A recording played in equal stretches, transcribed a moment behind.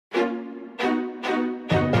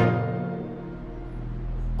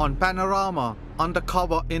On Panorama,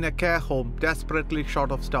 undercover in a care home, desperately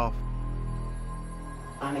short of staff.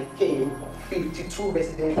 And I came 52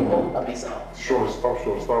 residents all by myself. Short staff,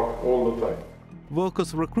 all the time.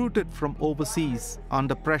 Workers recruited from overseas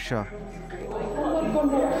under pressure.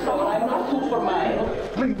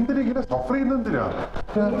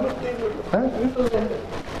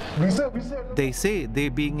 They say they're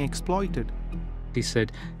being exploited. He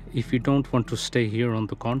said, if you don't want to stay here on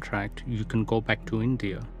the contract, you can go back to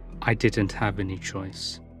India. I didn't have any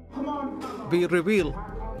choice. We reveal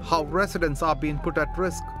how residents are being put at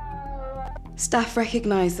risk. Staff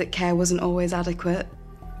recognised that care wasn't always adequate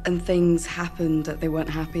and things happened that they weren't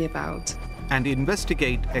happy about. And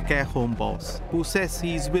investigate a care home boss who says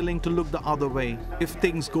he's willing to look the other way if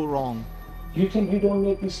things go wrong. You think we don't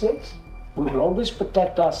make mistakes? We will always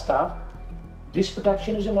protect our staff. This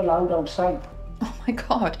protection isn't allowed outside. Oh my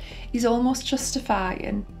God, he's almost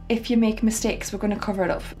justifying, if you make mistakes, we're going to cover it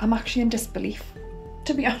up. I'm actually in disbelief,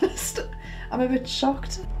 to be honest. I'm a bit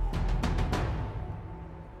shocked.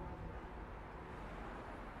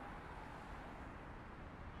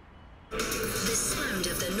 The sound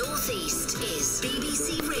of the Northeast is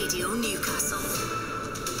BBC Radio Newcastle.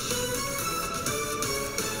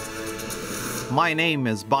 My name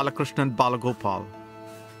is Balakrishnan Balagopal.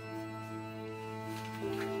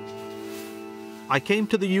 I came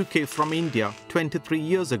to the UK from India 23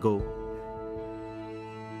 years ago.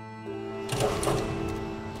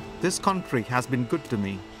 This country has been good to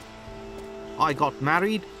me. I got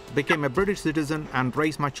married, became a British citizen and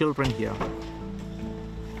raised my children here.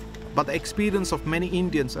 But the experience of many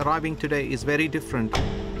Indians arriving today is very different.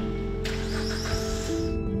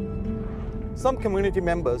 Some community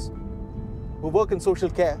members who work in social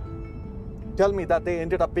care tell me that they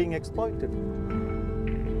ended up being exploited.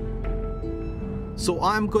 So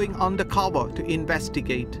I'm going undercover to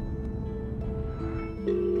investigate.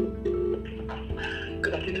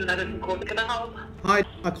 Good afternoon, Addison Court. Can I help? Hi,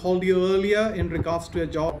 I called you earlier in regards to a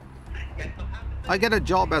job. I get a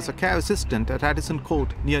job as a care assistant at Addison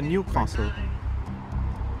Court near Newcastle.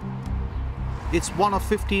 It's one of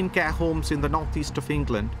 15 care homes in the northeast of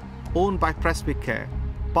England, owned by Presbyterian Care,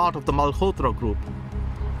 part of the Malhotra Group.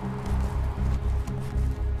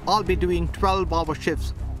 I'll be doing 12-hour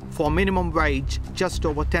shifts for minimum wage just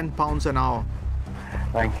over £10 an hour.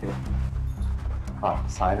 Thank you.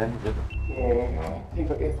 Simon?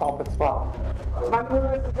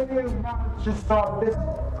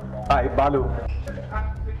 Hi, Balu.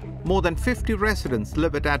 More than 50 residents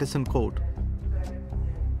live at Addison Court.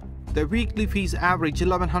 Their weekly fees average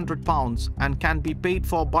 £1,100 and can be paid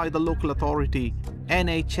for by the local authority,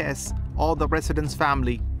 NHS, or the resident's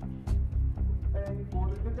family.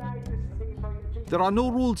 There are no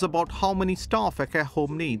rules about how many staff a care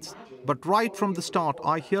home needs, but right from the start,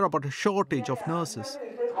 I hear about a shortage of nurses.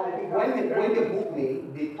 When they booked me,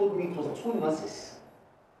 they told me it was 2 nurses.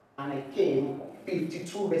 And I came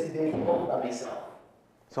 52 residents all by myself.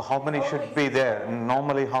 So how many should be there?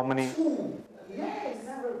 Normally, how many? 2. Yes.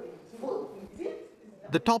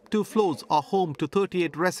 The top 2 floors are home to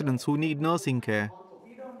 38 residents who need nursing care.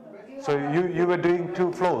 So you were doing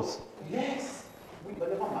 2 floors? Yes. But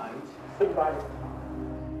never mind.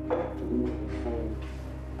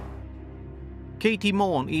 Katie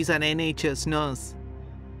Morn is an NHS nurse.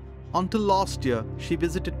 Until last year, she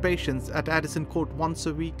visited patients at Addison Court once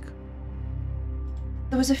a week.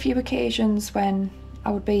 There was a few occasions when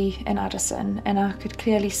I would be in Addison and I could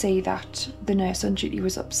clearly see that the nurse on duty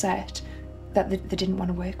was upset that they didn't want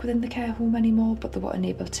to work within the care home anymore, but they were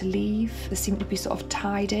unable to leave. They seemed to be sort of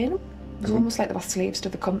tied in. It was almost like they were slaves to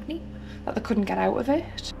the company, that they couldn't get out of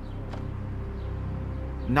it.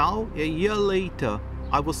 Now, a year later,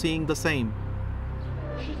 I was seeing the same.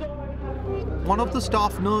 One of the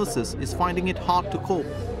staff nurses is finding it hard to cope.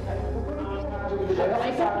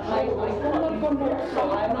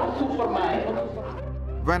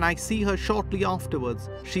 When I see her shortly afterwards,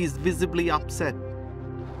 she is visibly upset.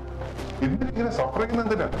 You got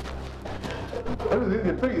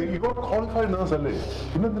a qualified nurse,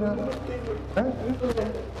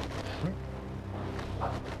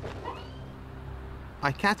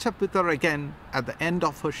 I catch up with her again at the end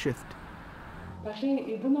of her shift.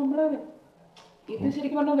 ഇത്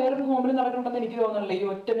ശരിക്കും പറഞ്ഞാൽ വേറൊരു ഹോമിൽ നടക്കണമെന്ന് എനിക്ക് തോന്നുന്നില്ല. ഈ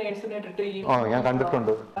ഒറ്റ നേഴ്സിനെ ഇട്ടിട്ട് ഞാൻ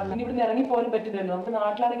കണ്ടിട്ടുണ്ട്. ഇവിടുന്ന് ഇറങ്ങി പോകാൻ പറ്റില്ലല്ലോ. നമുക്ക്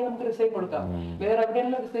നാട്ടിലാണെങ്കിൽ നമുക്ക് റിസൈൻ കൊടുക്കാം, വേറെ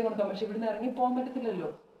എവിടെയെങ്കിലും റിസൈൻ കൊടുക്കാം, പക്ഷെ ഇവിടുന്ന് ഇറങ്ങി പോകാൻ പറ്റത്തില്ലല്ലോ.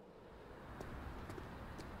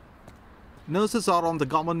 Nurses are on the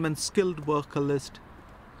government skilled worker list.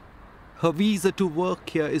 Her visa to work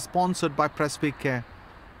here is sponsored by Presbyterian Care.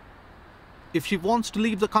 If she wants to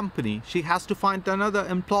leave the company, she has to find another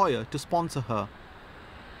employer to sponsor her.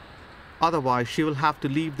 Otherwise, she will have to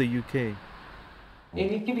leave the UK.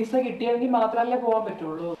 എനിക്ക് visa കിട്ടിയെങ്കിൽ മാത്രമല്ലേ പോകാൻ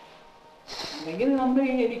പറ്റുള്ളൂ. അല്ലെങ്കിൽ നമുക്ക്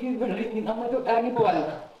ഇറങ്ങി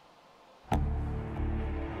പോകാമല്ലോ.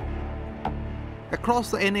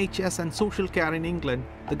 Across the NHS and social care in England,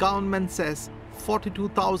 the government says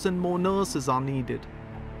 42,000 more nurses are needed.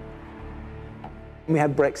 We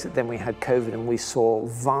had Brexit, then we had COVID, and we saw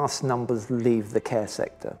vast numbers leave the care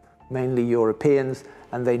sector, mainly Europeans,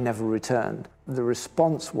 and they never returned. The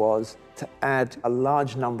response was to add a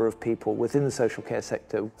large number of people within the social care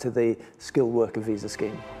sector to the skilled worker visa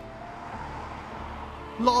scheme.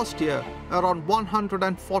 Last year, around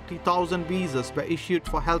 140,000 visas were issued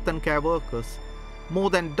for health and care workers, more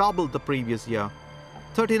than double the previous year.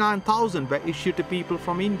 39,000 were issued to people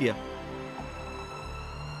from India.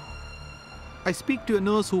 I speak to a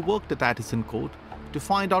nurse who worked at Addison Court to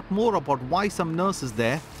find out more about why some nurses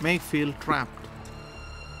there may feel trapped.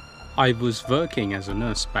 I was working as a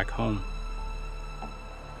nurse back home.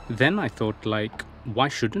 Then I thought, like, why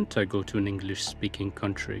shouldn't I go to an English-speaking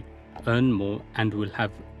country, earn more, and will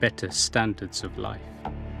have better standards of life?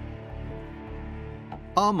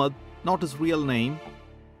 Ahmad, not his real name,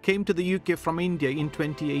 came to the UK from India in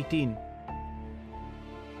 2018.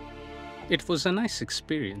 It was a nice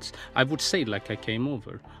experience. I would say like I came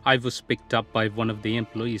over. I was picked up by one of the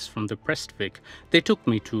employees from the Prestwick. They took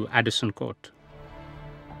me to Addison Court.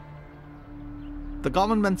 The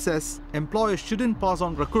government says employers shouldn't pass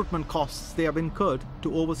on recruitment costs they have incurred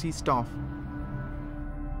to overseas staff.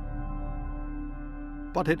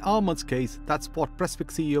 But in Ahmad's case, that's what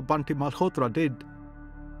Prestwick CEO Bunty Malhotra did.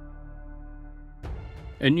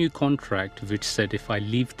 A new contract which said if I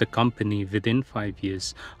leave the company within 5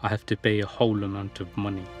 years, I have to pay a whole amount of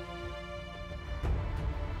money.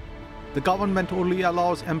 The government only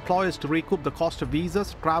allows employers to recoup the cost of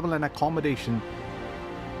visas, travel and accommodation.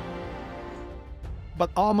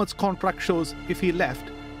 But Ahmad's contract shows if he left,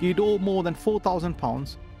 he'd owe more than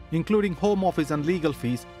 £4,000, including home office and legal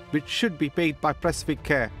fees, which should be paid by Prestwick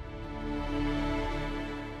Care.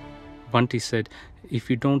 Bunty said, if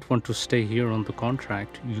you don't want to stay here on the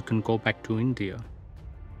contract, you can go back to India.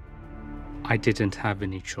 I didn't have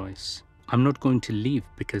any choice. I'm not going to leave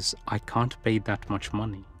because I can't pay that much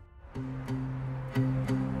money.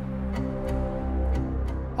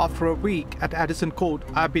 After a week at Addison Court,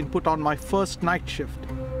 I have been put on my first night shift.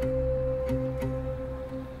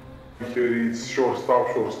 Here it's short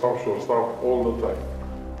staff all the time.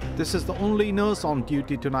 This is the only nurse on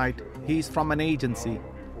duty tonight. He's from an agency.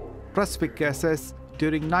 Prestwick Care says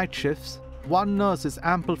during night shifts, one nurse is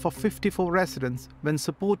ample for 54 residents when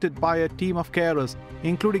supported by a team of carers,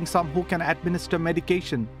 including some who can administer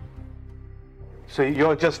medication. So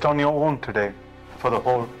you're just on your own today for the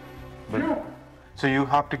whole bill? Yeah. So you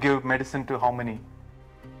have to give medicine to how many?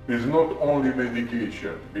 It's not only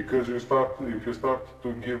medication, because if you start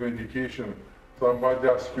to give medication, somebody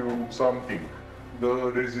asks you something, the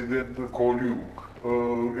resident will call you,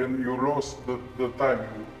 and you lost the time.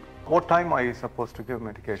 What time are you supposed to give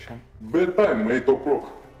medication? Bedtime, 8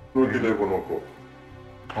 o'clock, not 11 o'clock.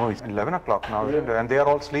 Oh, it's 11 o'clock now, isn't it? And they are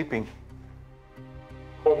all sleeping.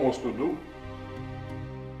 Almost to do.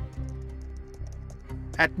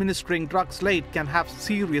 Administering drugs late can have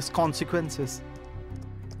serious consequences.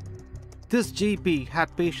 This GP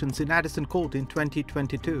had patients in Addison Court in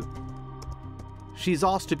 2022. She's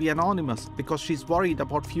asked to be anonymous because she's worried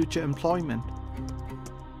about future employment.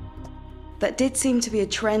 That did seem to be a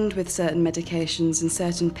trend with certain medications and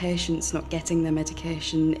certain patients not getting their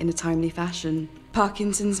medication in a timely fashion.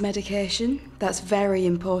 Parkinson's medication, that's very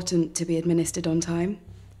important to be administered on time.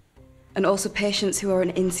 And also patients who are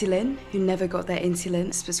on insulin, who never got their insulin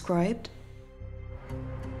prescribed.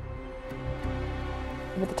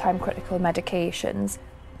 With the time-critical medications,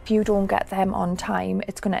 if you don't get them on time,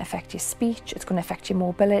 it's going to affect your speech, it's going to affect your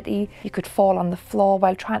mobility. You could fall on the floor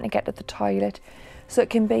while trying to get to the toilet. So it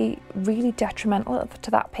can be really detrimental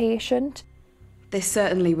to that patient. They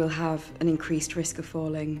certainly will have an increased risk of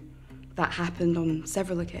falling. That happened on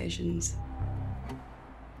several occasions.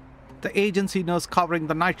 The agency nurse covering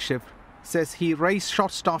the night shift says he raised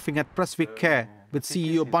short staffing at Prestwick Care with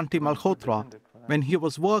CEO Bunty Malhotra when he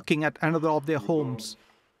was working at another of their homes.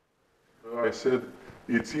 I said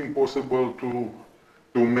it's impossible to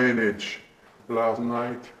manage. Last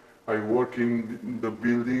night I work in the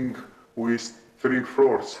building with 3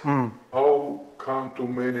 floors. How can to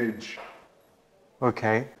manage?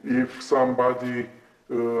 Okay. If somebody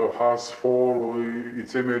has fall, or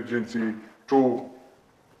it's emergency, two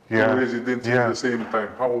residents at the same time.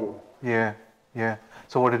 How? Yeah.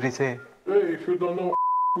 So what did he say? Hey, if you don't know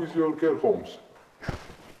with your care homes.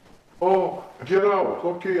 Oh, get out.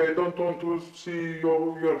 Okay, I don't want to see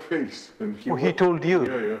your face. And He told you?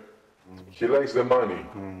 Yeah. He likes the money.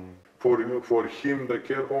 For him, the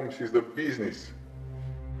care homes is the business.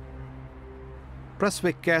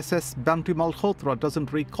 Presswick Care says Bantry Malhotra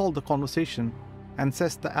doesn't recall the conversation and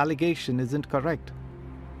says the allegation isn't correct.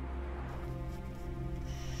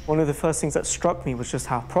 One of the first things that struck me was just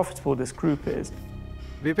how profitable this group is.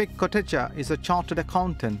 Vivek Kotecha is a chartered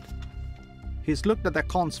accountant. He's looked at the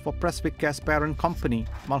accounts for Presswick Care's parent company,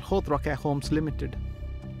 Malhotra Care Homes Limited.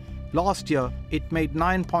 Last year, it made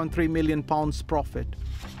 £9.3 million profit.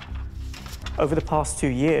 Over the past 2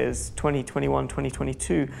 years, 2021,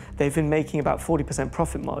 2022, they've been making about 40%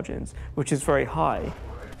 profit margins, which is very high.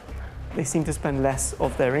 They seem to spend less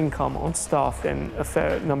of their income on staff than a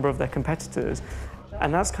fair number of their competitors.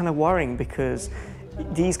 And that's kind of worrying because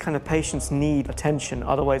these kind of patients need attention,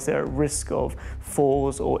 otherwise they're at risk of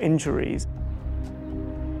falls or injuries.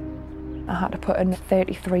 I had to put in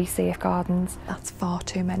 33 safeguardings. That's far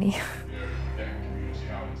too many.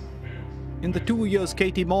 In the 2 years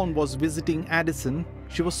Katie Maughan was visiting Addison,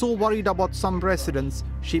 she was so worried about some residents,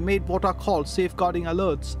 she made what are called safeguarding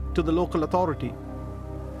alerts to the local authority.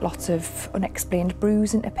 Lots of unexplained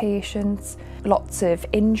bruising to patients, lots of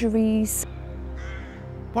injuries.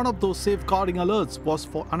 One of those safeguarding alerts was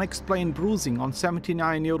for unexplained bruising on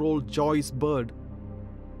 79-year-old Joyce Bird.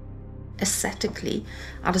 Aesthetically,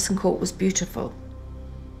 Addison Court was beautiful,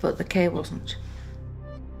 but the care wasn't.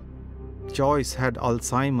 Joyce had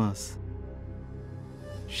Alzheimer's.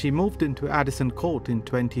 She moved into Addison Court in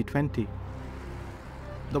 2020.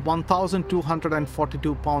 The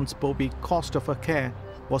 £1,242 per week cost of her care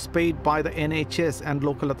was paid by the NHS and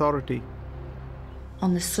local authority.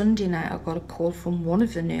 On the Sunday night, I got a call from one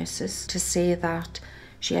of the nurses to say that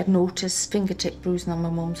she had noticed fingertip bruising on my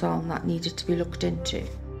mum's arm that needed to be looked into.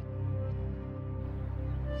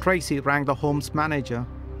 Tracy rang the home's manager.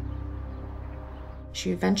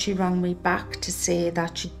 She eventually rang me back to say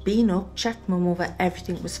that she'd been up, checked mum over,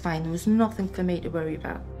 everything was fine. There was nothing for me to worry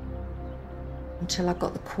about. Until I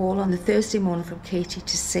got the call on the Thursday morning from Katie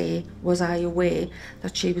to say, was I aware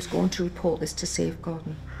that she was going to report this to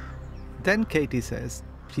safeguarding. Then Katie says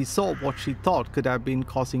she saw what she thought could have been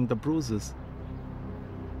causing the bruises.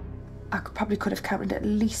 I probably could have counted at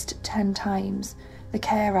least 10 times the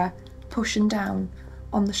carer pushing down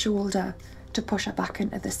on the shoulder to push her back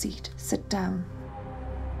into the seat, sit down.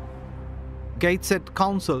 Gateshead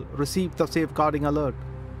Council received the safeguarding alert.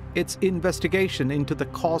 Its investigation into the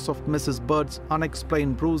cause of Mrs. Bird's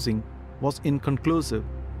unexplained bruising was inconclusive.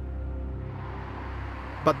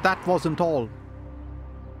 But that wasn't all.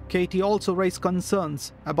 Katie also raised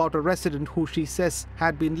concerns about a resident who she says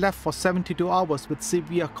had been left for 72 hours with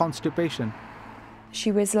severe constipation.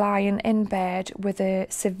 She was lying in bed with a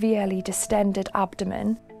severely distended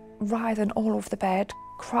abdomen, writhing all over the bed,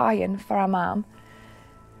 crying for her mum.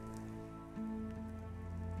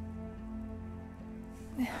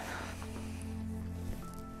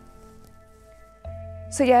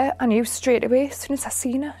 So yeah, I knew straight away as soon as I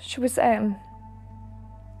seen her, she was I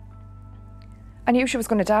knew she was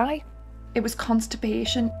going to die. It was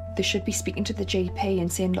constipation. They should be speaking to the GP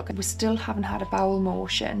and saying, look, we still haven't had a bowel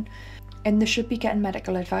motion, and they should be getting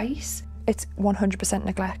medical advice. It's 100%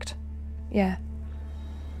 neglect. Yeah.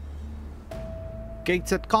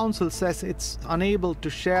 Gateshead Council says it's unable to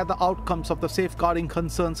share the outcomes of the safeguarding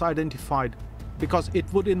concerns identified because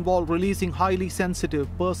it would involve releasing highly sensitive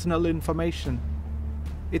personal information.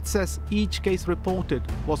 It says each case reported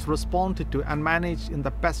was responded to and managed in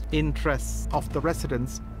the best interests of the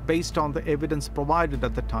residents based on the evidence provided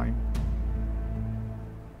at the time.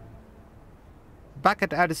 Back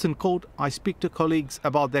at Addison Court, I speak to colleagues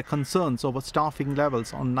about their concerns over staffing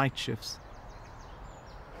levels on night shifts.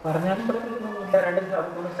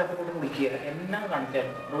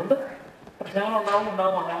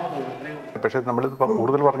 പക്ഷേ നമ്മളിത്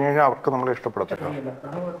കൂടുതൽ പറഞ്ഞു കഴിഞ്ഞാൽ അവർക്ക് നമ്മളെ ഇഷ്ടപ്പെടത്തില്ല.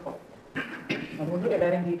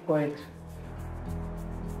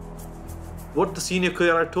 What the senior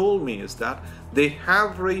carer told me is that they have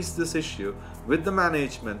raised this issue with the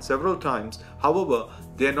management several times. However,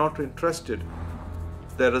 they are not interested.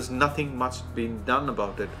 There is nothing much being done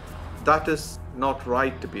about it. That is not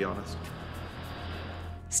right, to be honest.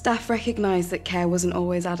 Staff recognised that care wasn't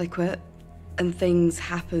always adequate and things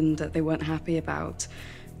happened that they weren't happy about.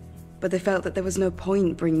 But they felt that there was no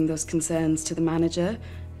point bringing those concerns to the manager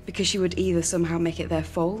because she would either somehow make it their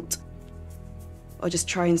fault or just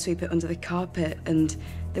try and sweep it under the carpet, and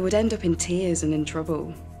they would end up in tears and in trouble.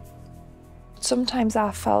 Sometimes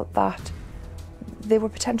I felt that they were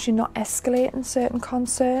potentially not escalating certain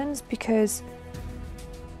concerns because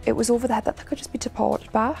it was over there that they could just be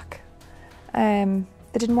deported back.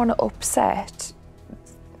 They didn't want to upset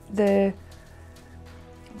the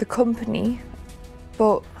company,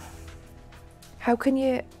 but How can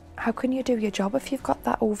you do your job if you've got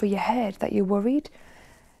that over your head, that you're worried?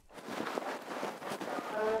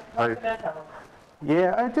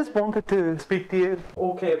 Yeah, I just wanted to speak to you.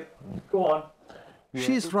 Okay, go on.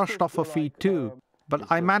 She's rushed off her feet too, but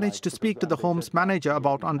I managed to speak to the home's manager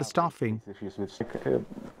about understaffing.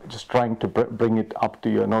 Just trying to bring it up to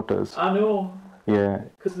your notice. I know. Yeah.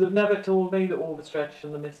 Because they've never told me the overstretched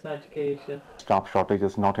and the mismedication. Staff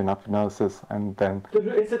shortages, not enough nurses, and then...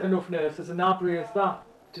 There isn't enough nurses, and I've raised that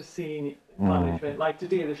to senior management. Like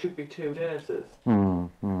today, there should be 2 nurses. And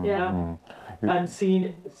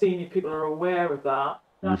senior people are aware of that.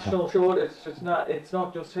 National shortage, it's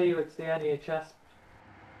not just here, it's the NHS.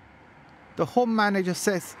 The home manager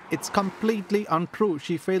says it's completely untrue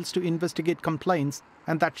she fails to investigate complaints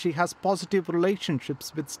and that she has positive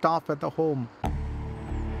relationships with staff at the home.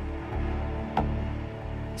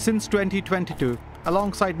 Since 2022,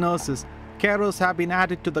 alongside nurses, carers have been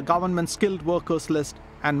added to the government skilled workers list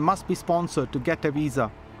and must be sponsored to get a visa.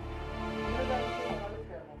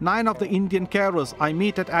 9 of the Indian carers I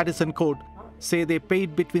meet at Addison Court say they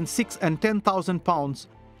paid between £6,000 and £10,000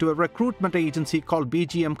 to a recruitment agency called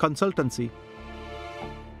BGM Consultancy.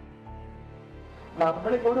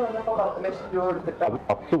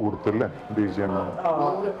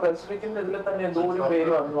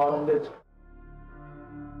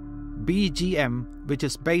 BGM, which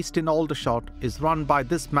is based in Aldershot, is run by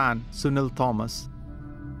this man, Sunil Thomas.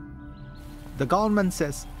 The government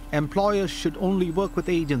says employers should only work with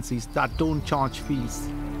agencies that don't charge fees.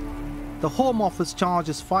 The Home Office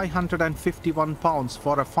charges £551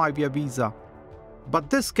 for a 5-year visa. But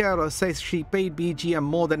this carer says she paid BGM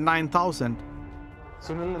more than £9,000.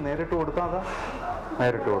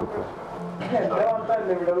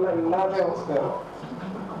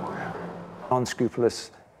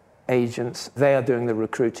 Unscrupulous agents, they are doing the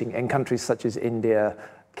recruiting in countries such as India,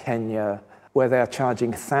 Kenya, where they are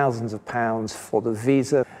charging thousands of pounds for the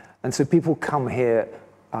visa. And so people come here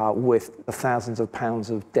with thousands of pounds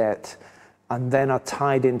of debt and then are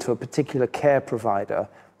tied into a particular care provider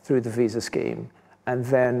through the visa scheme. And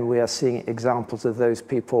then we are seeing examples of those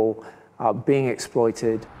people being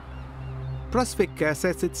exploited. Prasvik Care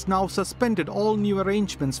says it's now suspended all new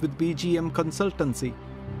arrangements with BGM Consultancy.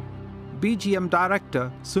 BGM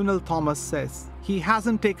Director Sunil Thomas says he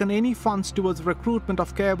hasn't taken any funds towards recruitment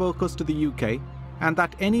of care workers to the UK and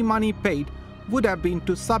that any money paid would have been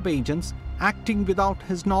to sub-agents acting without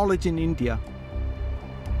his knowledge in India.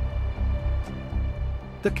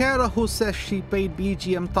 The carer who says she paid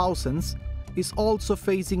BGM thousands is also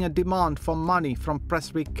facing a demand for money from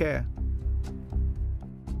Prasvik Care.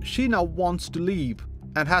 She now wants to leave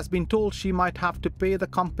and has been told she might have to pay the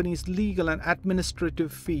company's legal and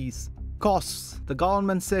administrative fees. Costs the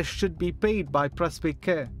government says should be paid by Prasvik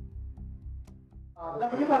Care.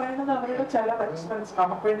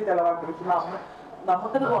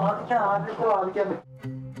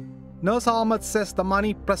 Nurse Ahmed says the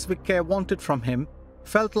money Prasvik Care wanted from him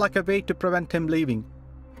felt like a way to prevent him leaving,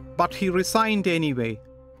 but he resigned anyway.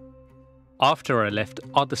 After I left,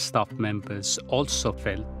 other staff members also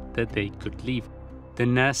felt that they could leave. The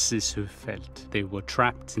nurses who felt they were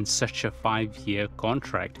trapped in such a 5-year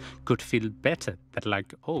contract could feel better that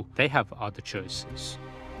they have other choices.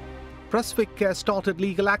 Prasvik Care started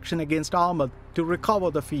legal action against Ahmed to recover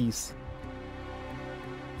the fees.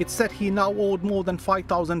 It said he now owed more than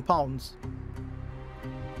 £5,000.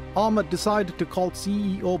 Ahmed decided to call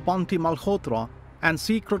CEO Bunty Malhotra and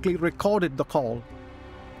secretly recorded the call.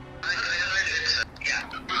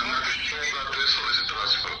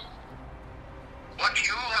 What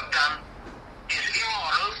you have done is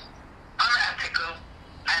immoral, unethical,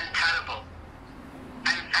 and terrible.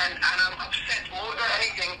 And I'm upset more than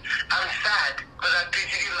anything. I'm sad because I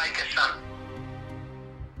treated you like a son.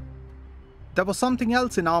 There was something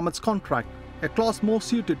else in Ahmed's contract, a clause more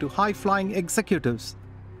suited to high-flying executives.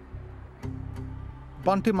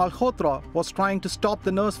 Bunty Malhotra was trying to stop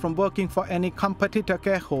the nurse from working for any competitor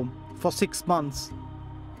care home for 6 months.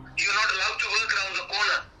 You're not allowed to work around the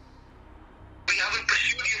corner. We haven't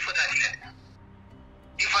pursued you for that yet.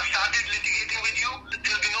 If I started litigating with you,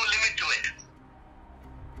 there'll be no limit to it.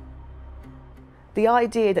 The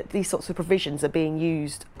idea that these sorts of provisions are being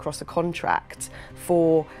used across a contract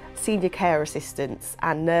for senior care assistants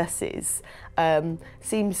and nurses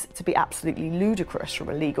seems to be absolutely ludicrous from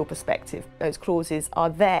a legal perspective. Those clauses are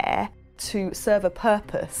there to serve a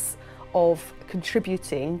purpose of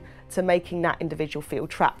contributing to making that individual feel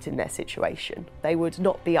trapped in their situation. They would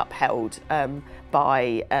not be upheld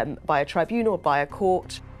by a tribunal or by a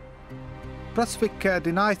court. Prasvik Care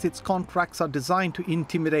denies its contracts are designed to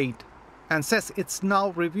intimidate and says it's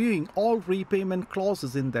now reviewing all repayment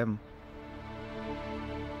clauses in them.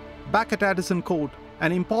 Back at Addison Court,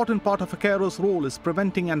 an important part of a carer's role is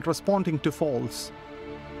preventing and responding to falls.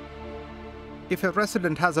 If a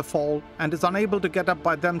resident has a fall and is unable to get up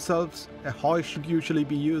by themselves, a hoist should usually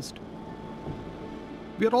be used.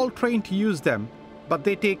 We are all trained to use them, but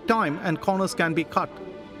they take time and corners can be cut.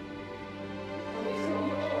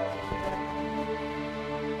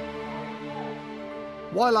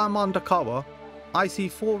 While I'm undercover, I see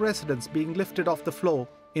 4 residents being lifted off the floor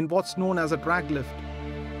in what's known as a drag lift.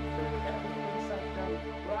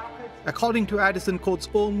 According to Addison Court's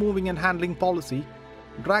own moving and handling policy,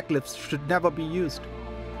 drag lifts should never be used.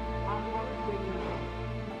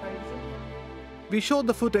 We showed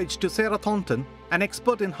the footage to Sarah Thornton, an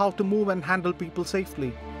expert in how to move and handle people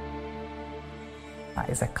safely. That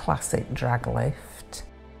is a classic drag lift.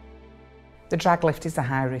 The drag lift is a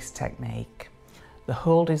high-risk technique. The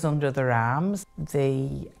hold is under their arms.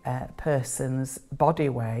 The person's body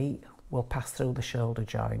weight will pass through the shoulder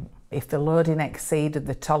joint. If the loading exceeded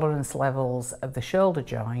the tolerance levels of the shoulder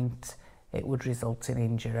joint, it would result in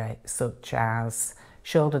injury, such as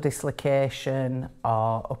shoulder dislocation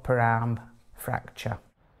or upper arm fracture.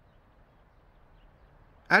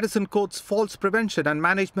 Addison Court's falls prevention and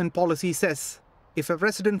management policy says, if a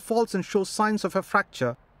resident falls and shows signs of a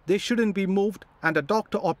fracture, they shouldn't be moved and a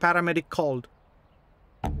doctor or paramedic called.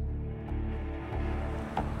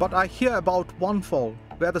 But I hear about one fall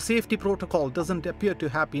where the safety protocol doesn't appear to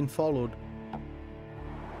have been followed.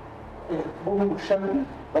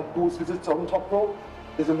 Like those visits on top floor,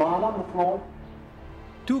 there's a man on the floor.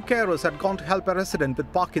 2 carers had gone to help a resident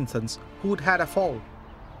with Parkinson's who'd had a fall.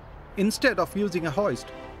 Instead of using a hoist,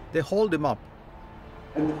 they hauled him up.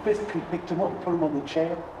 And they physically picked him up and put him on the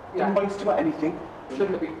chair. Didn't hoist him or anything.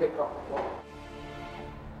 Shouldn't have been picked off the floor.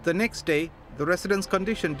 The next day, the resident's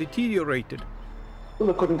condition deteriorated.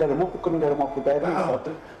 Well, they couldn't get him up, they couldn't get him off the bed,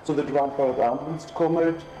 so they ran for the ambulance to come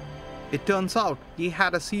out. It turns out he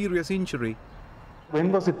had a serious injury.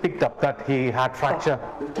 When was it picked up that he had fracture?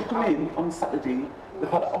 They took him in on Saturday, they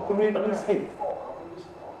had to operate on his head.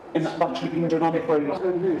 And that actually been done on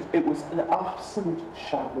Friday. It was an absolute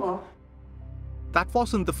shambles. That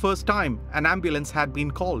wasn't the first time an ambulance had been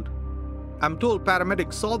called. I'm told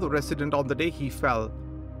paramedics saw the resident on the day he fell,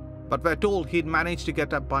 but were told he'd managed to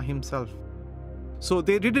get up by himself. So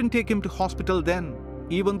they didn't take him to hospital then,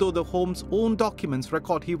 even though the home's own documents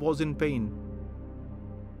record he was in pain.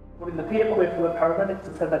 But in the paperwork for the paramedics,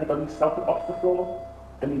 it said that he got himself off the floor,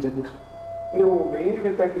 and he didn't. No way,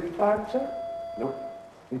 because they could fracture? No,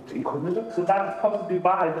 he couldn't have. So that's possibly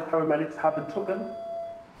why the paramedics haven't taken him.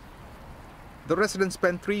 The resident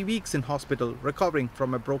spent 3 weeks in hospital recovering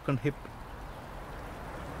from a broken hip.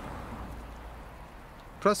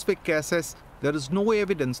 Trustwick Care says there is no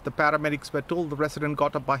evidence the paramedics were told the resident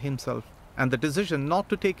got up by himself, and the decision not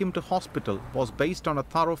to take him to hospital was based on a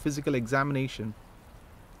thorough physical examination.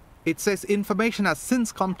 It says information has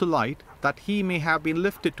since come to light that he may have been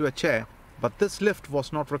lifted to a chair, but this lift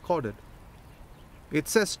was not recorded. It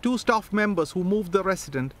says 2 staff members who moved the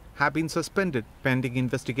resident have been suspended pending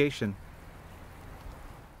investigation.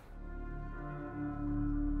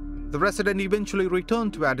 The resident eventually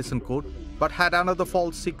returned to Addison Court, but had another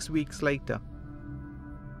fall 6 weeks later.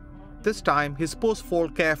 This time, his post-fall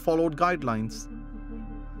care followed guidelines.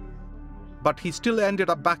 But he still ended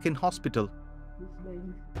up back in hospital.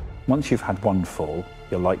 Once you've had one fall,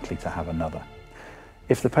 you're likely to have another.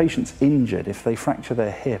 If the patient's injured, if they fracture their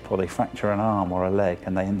hip or they fracture an arm or a leg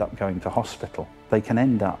and they end up going to hospital, they can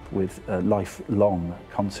end up with lifelong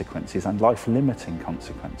consequences and life-limiting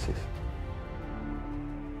consequences.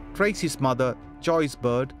 Tracy's mother, Joyce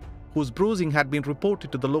Bird, whose bruising had been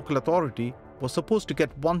reported to the local authority, was supposed to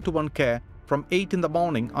get one-to-one care from 8 in the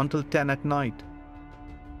morning until 10 at night.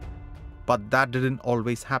 But that didn't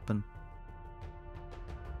always happen.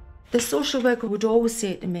 The social worker would always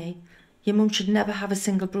say to me, your mum should never have a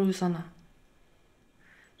single bruise on her.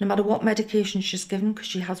 No matter what medication she's given, because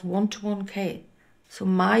she has one-to-one care. So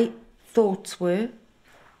my thoughts were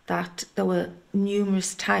that there were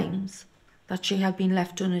numerous times that she had been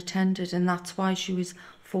left unattended, and that's why she was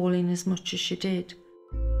falling as much as she did.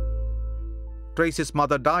 Tracy's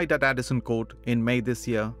mother died at Addison Court in May this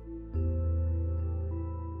year.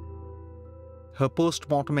 Her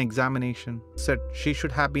post-mortem examination said she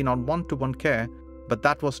should have been on one-to-one care, but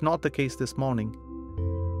that was not the case this morning.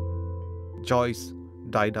 Joyce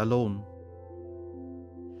died alone.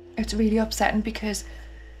 It's really upsetting because,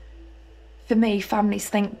 for me, families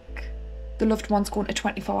think the loved one's going to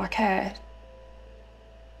 24-hour care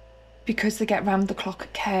because they get round-the-clock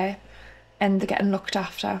care and they're getting looked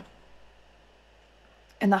after.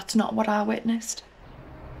 And that's not what I witnessed.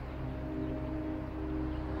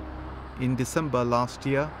 In December last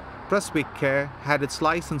year, Prestwick Care had its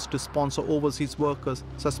license to sponsor overseas workers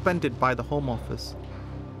suspended by the Home Office.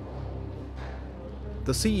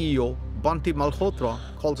 The CEO, Bunty Malhotra,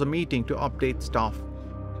 calls a meeting to update staff.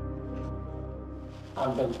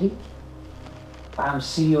 I'm Bunty. I'm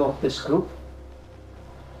CEO of this group,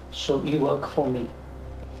 so you work for me.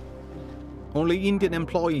 Only Indian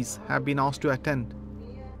employees have been asked to attend.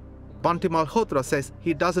 Bunty Malhotra says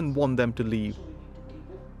he doesn't want them to leave.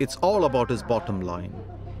 It's all about his bottom line.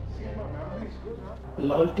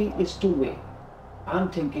 Loyalty is two-way. I'm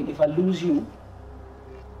thinking if I lose you,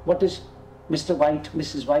 what is Mr. White,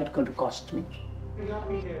 Mrs. White going to cost me?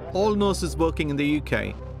 All nurses working in the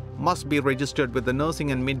UK must be registered with the Nursing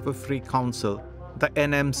and Midwifery Council, the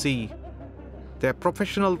NMC. Their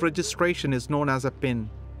professional registration is known as a PIN.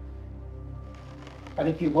 And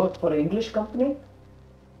if you work for an English company,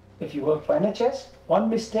 if you work for NHS, one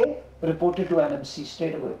mistake, report it to NMC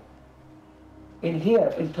straight away. In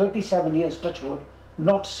here, in 37 years, touch wood,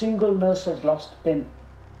 not single nurse has lost PIN.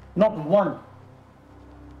 Not one.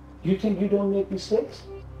 You think you don't make mistakes?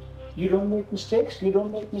 You don't make mistakes? You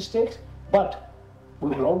don't make mistakes? But we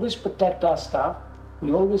will always protect our staff.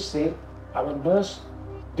 We always say, our nurse,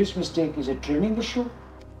 this mistake is a training issue.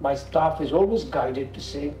 My staff is always guided to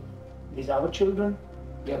say, these are our children,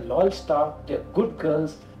 they're loyal staff, they're good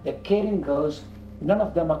girls, they're caring girls. None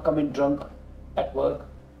of them are coming drunk at work.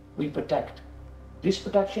 We protect. This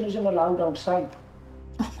protection isn't allowed outside.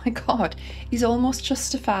 Oh my God, he's almost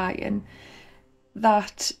justifying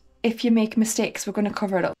that if you make mistakes, we're going to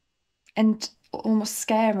cover it up, and almost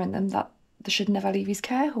scaring them that they should never leave his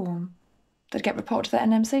care home. They'd get reported to the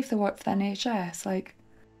NMC if they worked for the NHS. Like,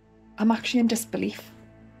 I'm actually in disbelief,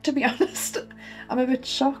 to be honest. I'm a bit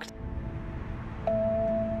shocked.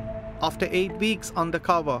 After 8 weeks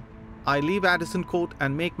undercover, I leave Addison Court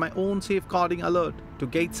and make my own safeguarding alert to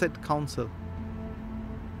Gateshead Council.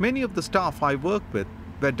 Many of the staff I work with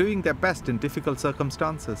were doing their best in difficult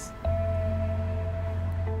circumstances.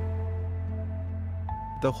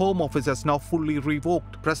 The Home Office has now fully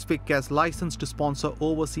revoked Prestwick Care's license to sponsor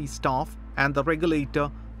overseas staff, and the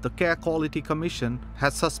regulator, the Care Quality Commission,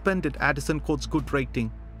 has suspended Addison Court's good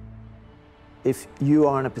rating. If you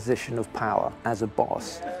are in a position of power as a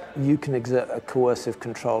boss, you can exert a coercive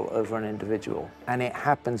control over an individual. And it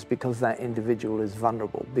happens because that individual is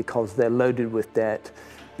vulnerable, because they're loaded with debt,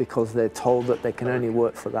 because they're told that they can only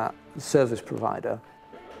work for that service provider.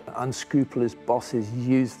 Unscrupulous bosses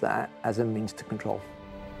use that as a means to control.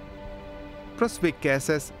 Prestwick Care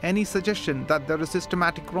says any suggestion that there is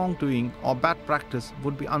systematic wrongdoing or bad practice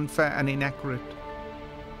would be unfair and inaccurate.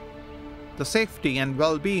 The safety and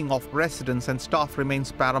well-being of residents and staff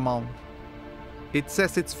remains paramount. It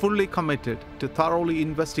says it's fully committed to thoroughly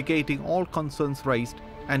investigating all concerns raised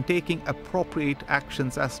and taking appropriate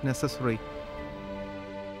actions as necessary.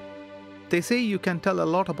 They say you can tell a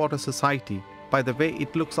lot about a society by the way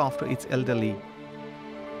it looks after its elderly.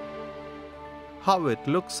 How it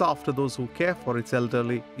looks after those who care for its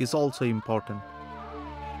elderly is also important.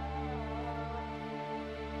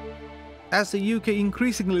 As the UK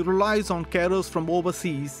increasingly relies on carers from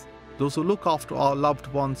overseas, those who look after our loved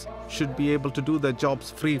ones should be able to do their jobs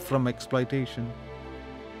free from exploitation.